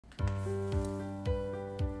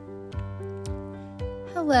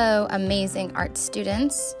Hello, amazing art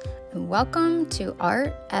students, and welcome to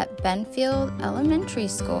Art at Benfield Elementary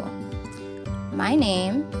School. My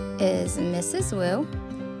name is Mrs. Wu,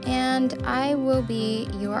 and I will be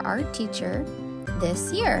your art teacher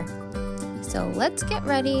this year. So let's get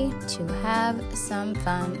ready to have some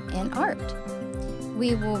fun in art.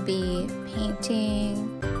 We will be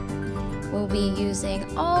painting, we'll be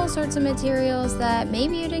using all sorts of materials that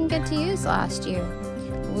maybe you didn't get to use last year.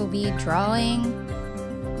 We'll be drawing,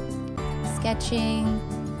 sketching,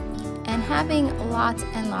 and having lots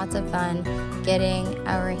and lots of fun getting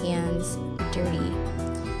our hands dirty.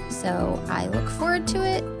 So I look forward to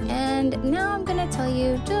it, and now I'm going to tell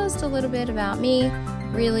you just a little bit about me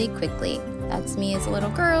really quickly. That's me as a little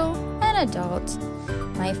girl and adult,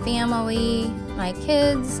 my family, my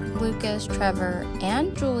kids, Lucas, Trevor,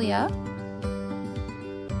 and Julia,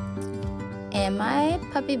 and my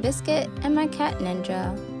puppy Biscuit and my cat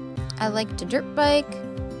Ninja. I like to dirt bike,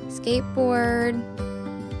 skateboard,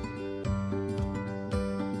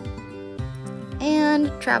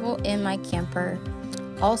 and travel in my camper.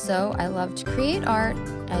 Also, I love to create art,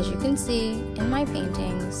 as you can see in my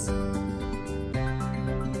paintings.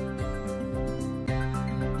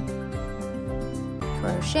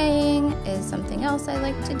 Crocheting is something else I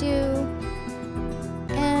like to do,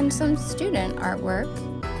 and some student artwork.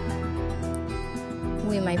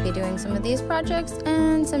 We might be doing some of these projects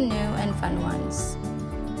and some new and fun ones.